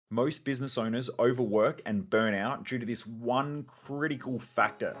Most business owners overwork and burn out due to this one critical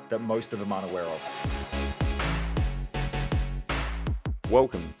factor that most of them aren't aware of.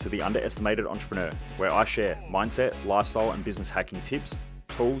 Welcome to The Underestimated Entrepreneur, where I share mindset, lifestyle, and business hacking tips,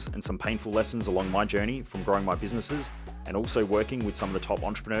 tools, and some painful lessons along my journey from growing my businesses and also working with some of the top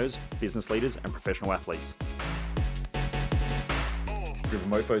entrepreneurs, business leaders, and professional athletes. Driven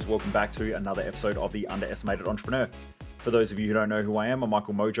Mofos, welcome back to another episode of The Underestimated Entrepreneur. For those of you who don't know who I am, I'm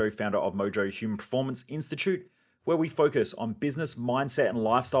Michael Mojo, founder of Mojo Human Performance Institute, where we focus on business, mindset, and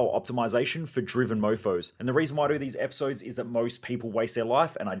lifestyle optimization for driven mofos. And the reason why I do these episodes is that most people waste their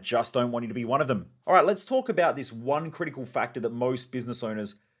life, and I just don't want you to be one of them. All right, let's talk about this one critical factor that most business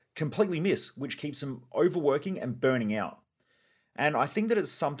owners completely miss, which keeps them overworking and burning out. And I think that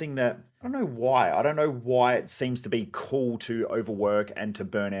it's something that, I don't know why it seems to be cool to overwork and to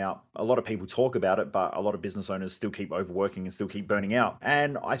burn out. A lot of people talk about it, but a lot of business owners still keep overworking and still keep burning out.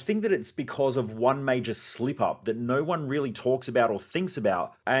 And I think that it's because of one major slip up that no one really talks about or thinks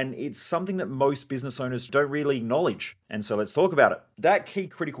about. And it's something that most business owners don't really acknowledge. And so let's talk about it. That key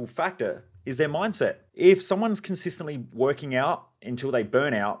critical factor is their mindset. If someone's consistently working out until they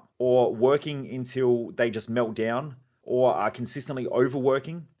burn out, or working until they just melt down, or are consistently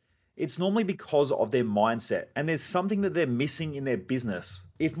overworking, it's normally because of their mindset. And there's something that they're missing in their business.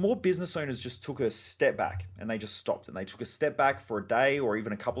 If more business owners just took a step back and they just stopped and they took a step back for a day or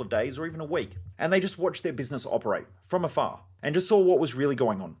even a couple of days or even a week, and they just watched their business operate from afar and just saw what was really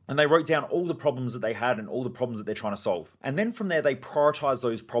going on. And they wrote down all the problems that they had and all the problems that they're trying to solve. And then from there, they prioritize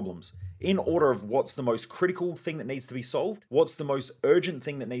those problems in order of what's the most critical thing that needs to be solved, what's the most urgent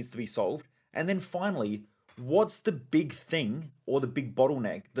thing that needs to be solved, and then finally, what's the big thing or the big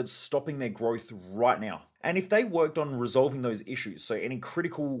bottleneck that's stopping their growth right now? And if they worked on resolving those issues, so any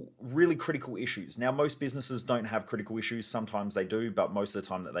really critical issues. Now, most businesses don't have critical issues. Sometimes they do, but most of the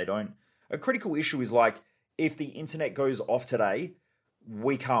time that they don't. A critical issue is like, if the internet goes off today,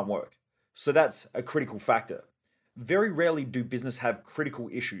 we can't work. So that's a critical factor. Very rarely do business have critical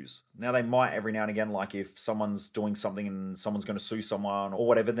issues. Now, they might every now and again, like if someone's doing something and someone's going to sue someone or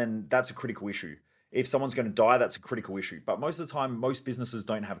whatever, then that's a critical issue. If someone's going to die, that's a critical issue. But most of the time, most businesses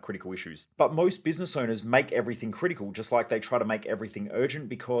don't have critical issues. But most business owners make everything critical, just like they try to make everything urgent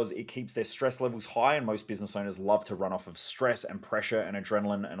because it keeps their stress levels high. And most business owners love to run off of stress and pressure and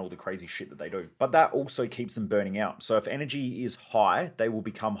adrenaline and all the crazy shit that they do. But that also keeps them burning out. So if energy is high, they will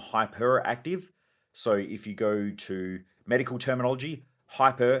become hyperactive. So if you go to medical terminology,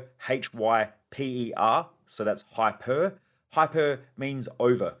 hyper, H-Y-P-E-R, so that's hyper. Hyper means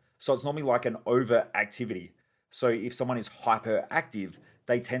over. So it's normally like an overactivity. So if someone is hyperactive,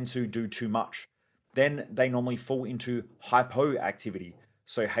 they tend to do too much. Then they normally fall into hypoactivity.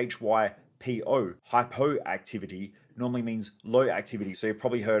 So H-Y-P-O, hypoactivity normally means low activity. So you've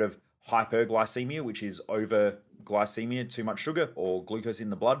probably heard of hyperglycemia, which is overglycemia, too much sugar or glucose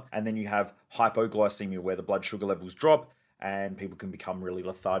in the blood. And then you have hypoglycemia, where the blood sugar levels drop and people can become really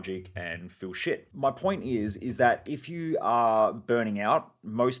lethargic and feel shit. My point is that if you are burning out,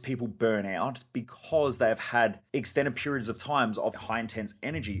 most people burn out because they have had extended periods of times of high intense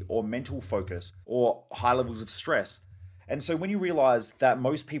energy or mental focus or high levels of stress. And so when you realize that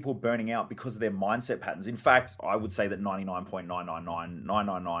most people are burning out because of their mindset patterns, in fact, I would say that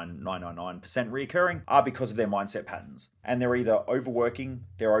 99.9999999% reoccurring are because of their mindset patterns. And they're either overworking,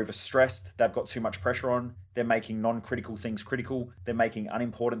 they're overstressed, they've got too much pressure on, they're making non-critical things critical, they're making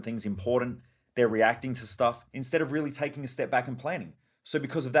unimportant things important, they're reacting to stuff instead of really taking a step back and planning. So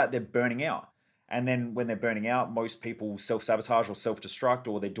because of that, they're burning out. And then when they're burning out, most people self-sabotage or self-destruct,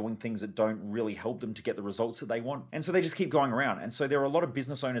 or they're doing things that don't really help them to get the results that they want. And so they just keep going around. And so there are a lot of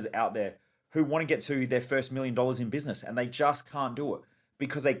business owners out there who want to get to their first $1 million in business, and they just can't do it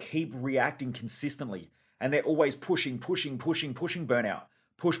because they keep reacting consistently. And they're always pushing burnout.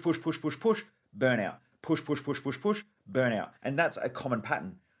 Push, burnout. Push, burnout. And that's a common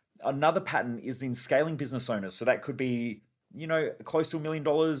pattern. Another pattern is in scaling business owners. So that could be close to $1 million,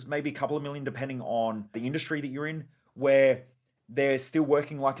 maybe a couple of million, depending on the industry that you're in, where they're still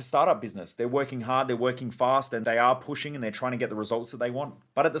working like a startup business. They're working hard, they're working fast, and they are pushing and they're trying to get the results that they want.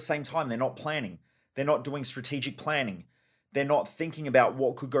 But at the same time, they're not planning. They're not doing strategic planning. They're not thinking about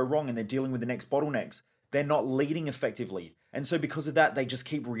what could go wrong, and they're dealing with the next bottlenecks. They're not leading effectively. And so because of that, they just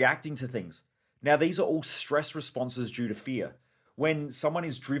keep reacting to things. Now, these are all stress responses due to fear. When someone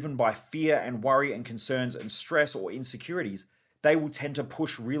is driven by fear and worry and concerns and stress or insecurities, they will tend to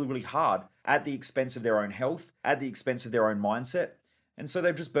push really, really hard at the expense of their own health, at the expense of their own mindset. And so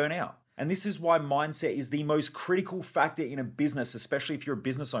they've just burn out. And this is why mindset is the most critical factor in a business, especially if you're a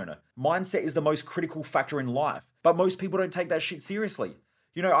business owner. Mindset is the most critical factor in life, but most people don't take that shit seriously.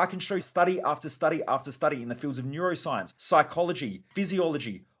 I can show study after study after study in the fields of neuroscience, psychology,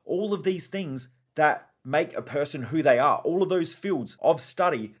 physiology, all of these things that make a person who they are. All of those fields of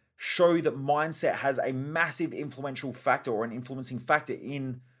study show that mindset has a massive influential factor or an influencing factor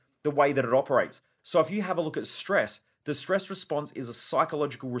in the way that it operates. So if you have a look at stress, the stress response is a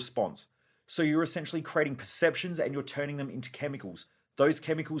psychological response. So you're essentially creating perceptions and you're turning them into chemicals. Those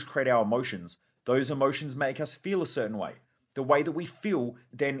chemicals create our emotions. Those emotions make us feel a certain way. The way that we feel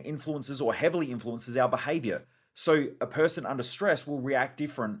then influences or heavily influences our behavior. So a person under stress will react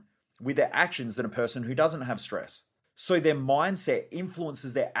different with their actions than a person who doesn't have stress. So their mindset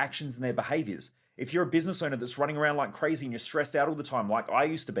influences their actions and their behaviors. If you're a business owner that's running around like crazy and you're stressed out all the time, like I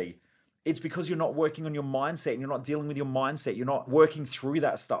used to be, it's because you're not working on your mindset and you're not dealing with your mindset. You're not working through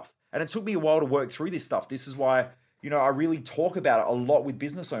that stuff. And it took me a while to work through this stuff. This is why, I really talk about it a lot with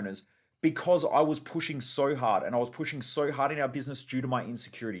business owners, because I was pushing so hard and I was pushing so hard in our business due to my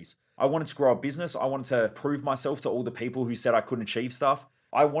insecurities. I wanted to grow a business. I wanted to prove myself to all the people who said I couldn't achieve stuff.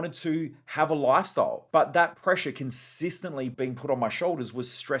 I wanted to have a lifestyle, but that pressure consistently being put on my shoulders was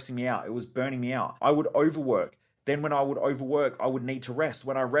stressing me out. It was burning me out. I would overwork. Then when I would overwork, I would need to rest.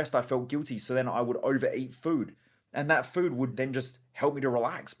 When I rest, I felt guilty. So then I would overeat food. And that food would then just help me to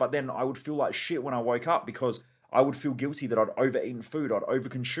relax. But then I would feel like shit when I woke up because I would feel guilty that I'd overeaten food, I'd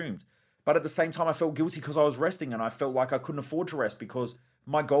overconsumed. But at the same time, I felt guilty because I was resting and I felt like I couldn't afford to rest because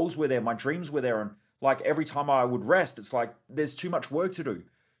my goals were there, my dreams were there. And like every time I would rest, it's like there's too much work to do.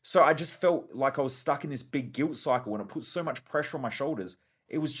 So I just felt like I was stuck in this big guilt cycle and it put so much pressure on my shoulders.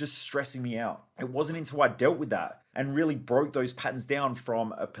 It was just stressing me out. It wasn't until I dealt with that and really broke those patterns down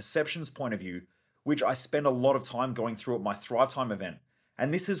from a perceptions point of view, which I spend a lot of time going through at my Thrive Time event.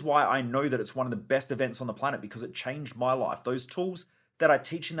 And this is why I know that it's one of the best events on the planet, because it changed my life. Those tools that I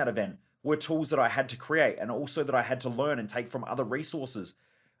teach in that event were tools that I had to create and also that I had to learn and take from other resources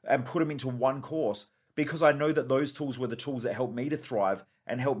and put them into one course, because I know that those tools were the tools that helped me to thrive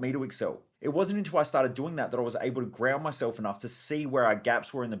and helped me to excel. It wasn't until I started doing that I was able to ground myself enough to see where our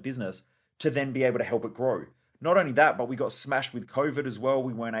gaps were in the business to then be able to help it grow. Not only that, but we got smashed with COVID as well.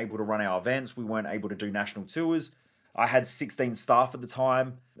 We weren't able to run our events. We weren't able to do national tours. I had 16 staff at the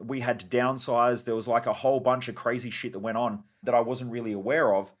time. We had to downsize. There was like a whole bunch of crazy shit that went on that I wasn't really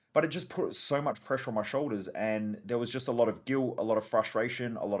aware of, but it just put so much pressure on my shoulders. And there was just a lot of guilt, a lot of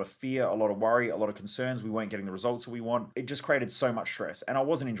frustration, a lot of fear, a lot of worry, a lot of concerns. We weren't getting the results that we want. It just created so much stress. And I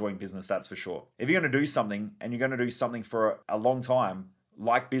wasn't enjoying business, that's for sure. If you're going to do something and you're going to do something for a long time,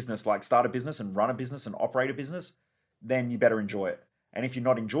 like business, like start a business and run a business and operate a business, then you better enjoy it. And if you're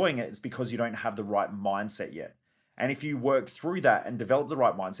not enjoying it, it's because you don't have the right mindset yet. And if you work through that and develop the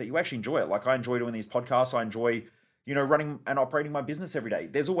right mindset, you actually enjoy it. Like I enjoy doing these podcasts. I enjoy, running and operating my business every day.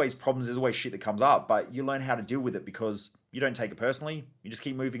 There's always problems. There's always shit that comes up, but you learn how to deal with it because you don't take it personally. You just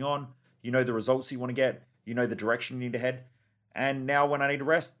keep moving on. You know the results you want to get. You know the direction you need to head. And now when I need to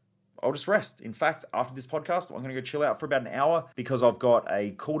rest, I'll just rest. In fact, after this podcast, I'm going to go chill out for about an hour because I've got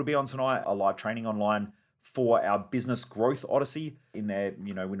a call to be on tonight, a live training online for our Business Growth Odyssey. In there,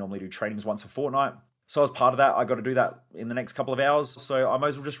 we normally do trainings once a fortnight. So as part of that, I got to do that in the next couple of hours. So I might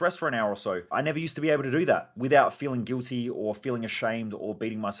as well just rest for an hour or so. I never used to be able to do that without feeling guilty or feeling ashamed or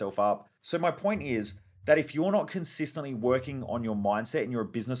beating myself up. So my point is that if you're not consistently working on your mindset and you're a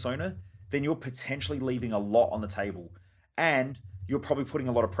business owner, then you're potentially leaving a lot on the table. And you're probably putting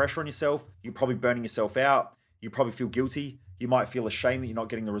a lot of pressure on yourself. You're probably burning yourself out. You probably feel guilty. You might feel ashamed that you're not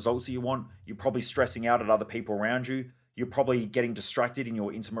getting the results that you want. You're probably stressing out at other people around you. You're probably getting distracted in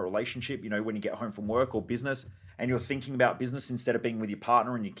your intimate relationship, when you get home from work or business, and you're thinking about business instead of being with your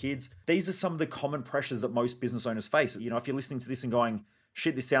partner and your kids. These are some of the common pressures that most business owners face. If you're listening to this and going,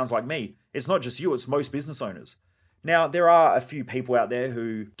 shit, this sounds like me, it's not just you, it's most business owners. Now, there are a few people out there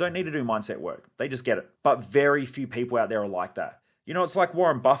who don't need to do mindset work. They just get it. But very few people out there are like that. It's like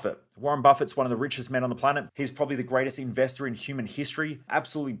Warren Buffett. Warren Buffett's one of the richest men on the planet. He's probably the greatest investor in human history.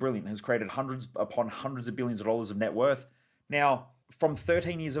 Absolutely brilliant. Has created hundreds upon hundreds of billions of dollars of net worth. Now, from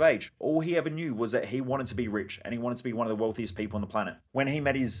 13 years of age, all he ever knew was that he wanted to be rich and he wanted to be one of the wealthiest people on the planet. When he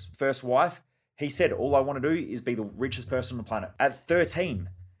met his first wife, he said, all I want to do is be the richest person on the planet. At 13,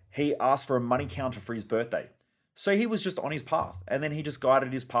 he asked for a money counter for his birthday. So he was just on his path, and then he just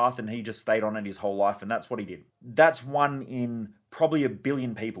guided his path and he just stayed on it his whole life, and that's what he did. That's one in probably a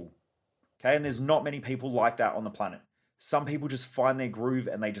billion people. Okay, and there's not many people like that on the planet. Some people just find their groove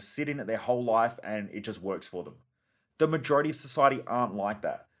and they just sit in it their whole life and it just works for them. The majority of society aren't like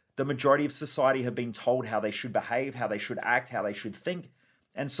that. The majority of society have been told how they should behave, how they should act, how they should think,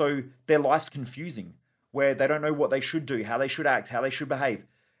 and so their life's confusing, where they don't know what they should do, how they should act, how they should behave.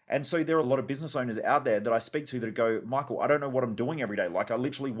 And so there are a lot of business owners out there that I speak to that go, Michael, I don't know what I'm doing every day. Like I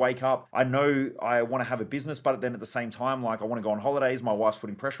literally wake up, I know I want to have a business, but then at the same time, like I want to go on holidays. My wife's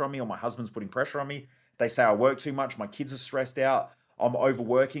putting pressure on me or my husband's putting pressure on me. They say I work too much. My kids are stressed out. I'm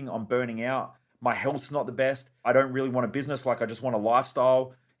overworking. I'm burning out. My health's not the best. I don't really want a business. Like I just want a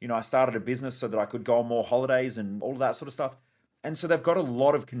lifestyle. I started a business so that I could go on more holidays and all of that sort of stuff. And so they've got a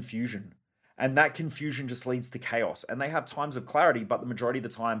lot of confusion. And that confusion just leads to chaos. And they have times of clarity, but the majority of the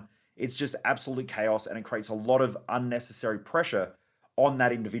time, it's just absolute chaos and it creates a lot of unnecessary pressure on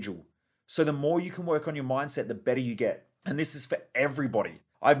that individual. So the more you can work on your mindset, the better you get. And this is for everybody.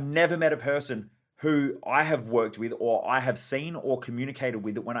 I've never met a person who I have worked with or I have seen or communicated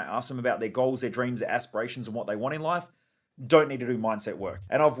with that when I ask them about their goals, their dreams, their aspirations, and what they want in life, don't need to do mindset work.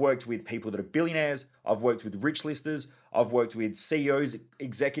 And I've worked with people that are billionaires. I've worked with rich listers. I've worked with CEOs,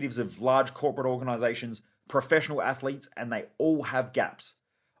 executives of large corporate organizations, professional athletes, and they all have gaps.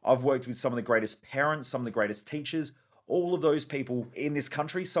 I've worked with some of the greatest parents, some of the greatest teachers, all of those people in this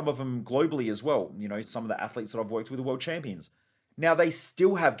country, some of them globally as well. Some of the athletes that I've worked with are world champions. Now, they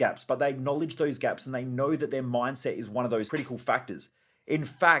still have gaps, but they acknowledge those gaps and they know that their mindset is one of those critical factors. In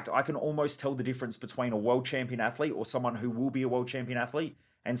fact, I can almost tell the difference between a world champion athlete or someone who will be a world champion athlete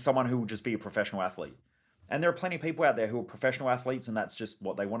and someone who will just be a professional athlete. And there are plenty of people out there who are professional athletes and that's just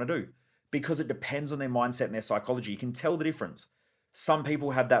what they want to do because it depends on their mindset and their psychology. You can tell the difference. Some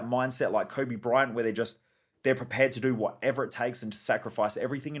people have that mindset like Kobe Bryant where they're prepared to do whatever it takes and to sacrifice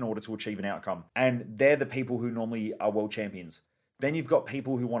everything in order to achieve an outcome. And they're the people who normally are world champions. Then you've got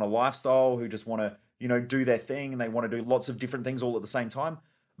people who want a lifestyle, who just want to do their thing and they want to do lots of different things all at the same time.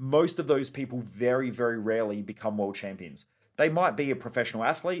 Most of those people very, very rarely become world champions. They might be a professional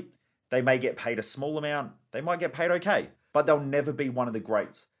athlete. They may get paid a small amount. They might get paid okay, but they'll never be one of the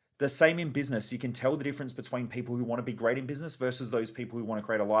greats. The same in business. You can tell the difference between people who want to be great in business versus those people who want to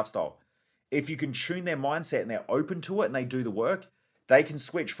create a lifestyle. If you can tune their mindset and they're open to it and they do the work, they can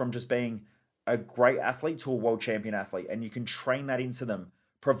switch from just being a great athlete to a world champion athlete. And you can train that into them,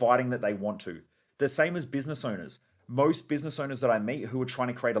 providing that they want to. The same as business owners. Most business owners that I meet who are trying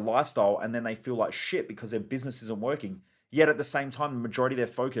to create a lifestyle and then they feel like shit because their business isn't working. Yet at the same time, the majority of their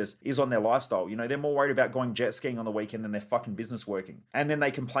focus is on their lifestyle. They're more worried about going jet skiing on the weekend than their fucking business working. And then they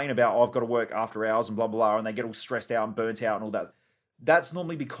complain about, I've got to work after hours and blah, blah, blah. And they get all stressed out and burnt out and all that. That's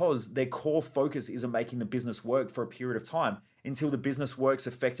normally because their core focus isn't making the business work for a period of time until the business works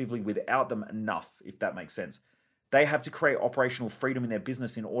effectively without them enough, if that makes sense. They have to create operational freedom in their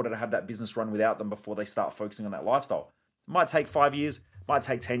business in order to have that business run without them before they start focusing on that lifestyle. It might take 5 years, might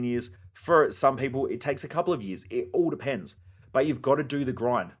take 10 years. For some people, it takes a couple of years. It all depends. But you've got to do the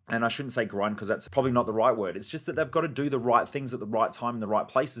grind. And I shouldn't say grind because that's probably not the right word. It's just that they've got to do the right things at the right time in the right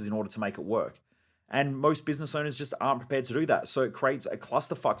places in order to make it work. And most business owners just aren't prepared to do that. So it creates a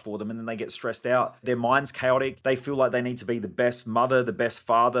clusterfuck for them and then they get stressed out. Their mind's chaotic. They feel like they need to be the best mother, the best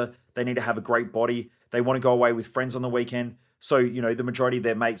father. They need to have a great body. They want to go away with friends on the weekend. So, the majority of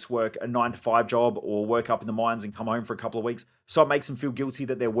their mates work a 9-to-5 job or work up in the mines and come home for a couple of weeks. So it makes them feel guilty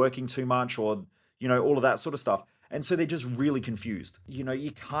that they're working too much or, all of that sort of stuff. And so they're just really confused.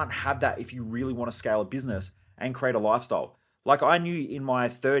 You can't have that if you really want to scale a business and create a lifestyle. Like I knew in my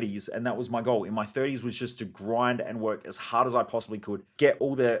 30s, and that was my goal. In my 30s was just to grind and work as hard as I possibly could, get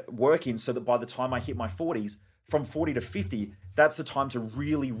all the work in so that by the time I hit my 40s, from 40 to 50, that's the time to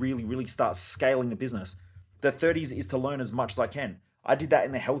really, really, really start scaling the business. The 30s is to learn as much as I can. I did that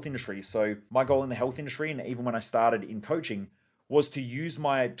in the health industry. So my goal in the health industry, and even when I started in coaching, was to use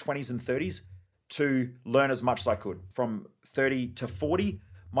my 20s and 30s to learn as much as I could. From 30 to 40,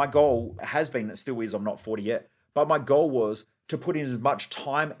 my goal has been, it still is, I'm not 40 yet, but my goal was to put in as much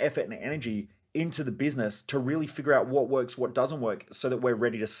time, effort, and energy into the business to really figure out what works, what doesn't work, so that we're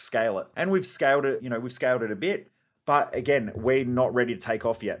ready to scale it. And we've scaled it, we've scaled it a bit, but again, we're not ready to take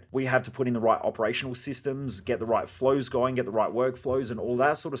off yet. We have to put in the right operational systems, get the right flows going, get the right workflows and all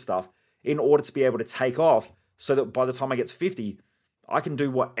that sort of stuff in order to be able to take off so that by the time I get to 50, I can do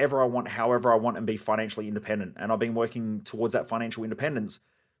whatever I want, however I want, and be financially independent. And I've been working towards that financial independence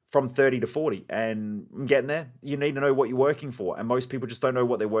from 30 to 40 and I'm getting there. You need to know what you're working for. And most people just don't know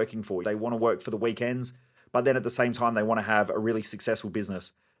what they're working for. They want to work for the weekends, but then at the same time, they want to have a really successful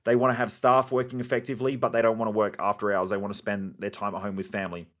business. They want to have staff working effectively, but they don't want to work after hours. They want to spend their time at home with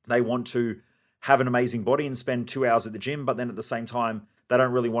family. They want to have an amazing body and spend 2 hours at the gym, but then at the same time, they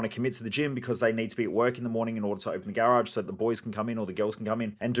don't really want to commit to the gym because they need to be at work in the morning in order to open the garage so that the boys can come in or the girls can come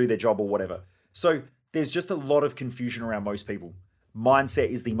in and do their job or whatever. So there's just a lot of confusion around most people. Mindset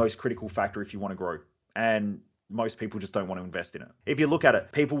is the most critical factor if you want to grow. And most people just don't want to invest in it. If you look at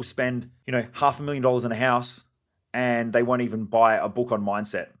it, people spend, $500,000 in a house and they won't even buy a book on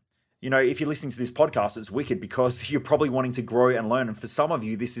mindset. if you're listening to this podcast, it's wicked because you're probably wanting to grow and learn. And for some of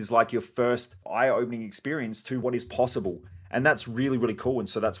you, this is like your first eye-opening experience to what is possible. And that's really, really cool. And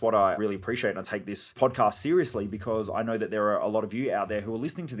so that's what I really appreciate. And I take this podcast seriously because I know that there are a lot of you out there who are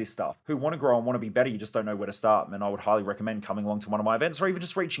listening to this stuff, who want to grow and want to be better. You just don't know where to start. And I would highly recommend coming along to one of my events or even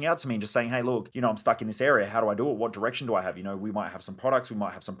just reaching out to me and just saying, hey, look, I'm stuck in this area. How do I do it? What direction do I have? We might have some products. We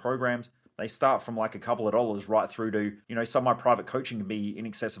might have some programs. They start from like a couple of dollars right through to, some of my private coaching can be in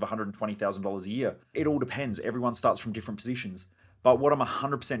excess of $120,000 a year. It all depends. Everyone starts from different positions. But what I'm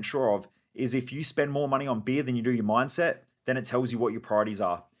 100% sure of is if you spend more money on beer than you do your mindset, then it tells you what your priorities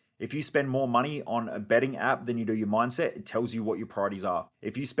are. If you spend more money on a betting app than you do your mindset, it tells you what your priorities are.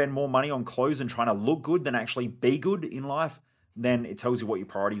 If you spend more money on clothes and trying to look good than actually be good in life, then it tells you what your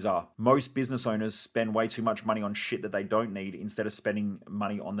priorities are. Most business owners spend way too much money on shit that they don't need instead of spending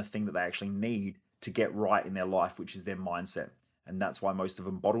money on the thing that they actually need to get right in their life, which is their mindset. And that's why most of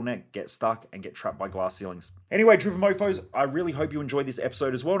them bottleneck, get stuck, and get trapped by glass ceilings. Anyway, Driven Mofos, I really hope you enjoyed this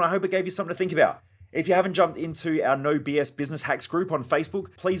episode as well, and I hope it gave you something to think about. If you haven't jumped into our No BS Business Hacks group on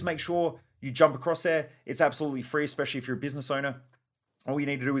Facebook, please make sure you jump across there. It's absolutely free, especially if you're a business owner. All you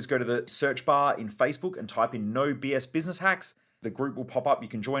need to do is go to the search bar in Facebook and type in No BS Business Hacks. The group will pop up. You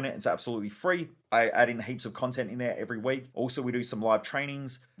can join it. It's absolutely free. I add in heaps of content in there every week. Also, we do some live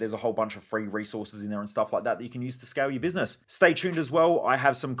trainings. There's a whole bunch of free resources in there and stuff like that you can use to scale your business. Stay tuned as well. I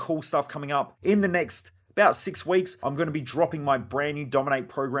have some cool stuff coming up in the next about 6 weeks. I'm going to be dropping my brand new Dominate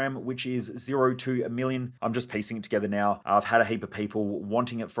program, which is 0 to $1 million. I'm just piecing it together now. I've had a heap of people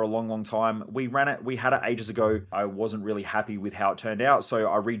wanting it for a long, long time. We had it ages ago. I wasn't really happy with how it turned out,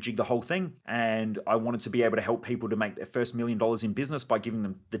 so I rejigged the whole thing, and I wanted to be able to help people to make their first $1 million in business by giving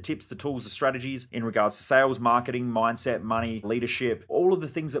them the tips, the tools, the strategies in regards to sales, marketing, mindset, money, leadership, all of the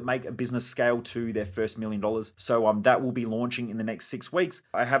things that make a business scale to their first $1 million. So that will be launching in the next 6 weeks.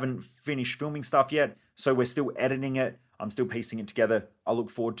 I haven't finished filming stuff yet, so we're still editing it. I'm still piecing it together. I look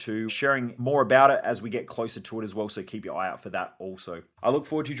forward to sharing more about it as we get closer to it as well. So keep your eye out for that also. I look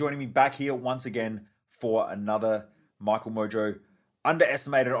forward to you joining me back here once again for another Michael Mojo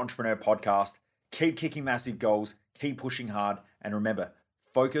Underestimated Entrepreneur podcast. Keep kicking massive goals. Keep pushing hard. And remember,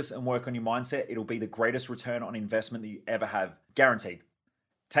 focus and work on your mindset. It'll be the greatest return on investment that you ever have. Guaranteed.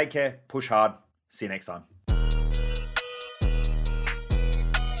 Take care. Push hard. See you next time.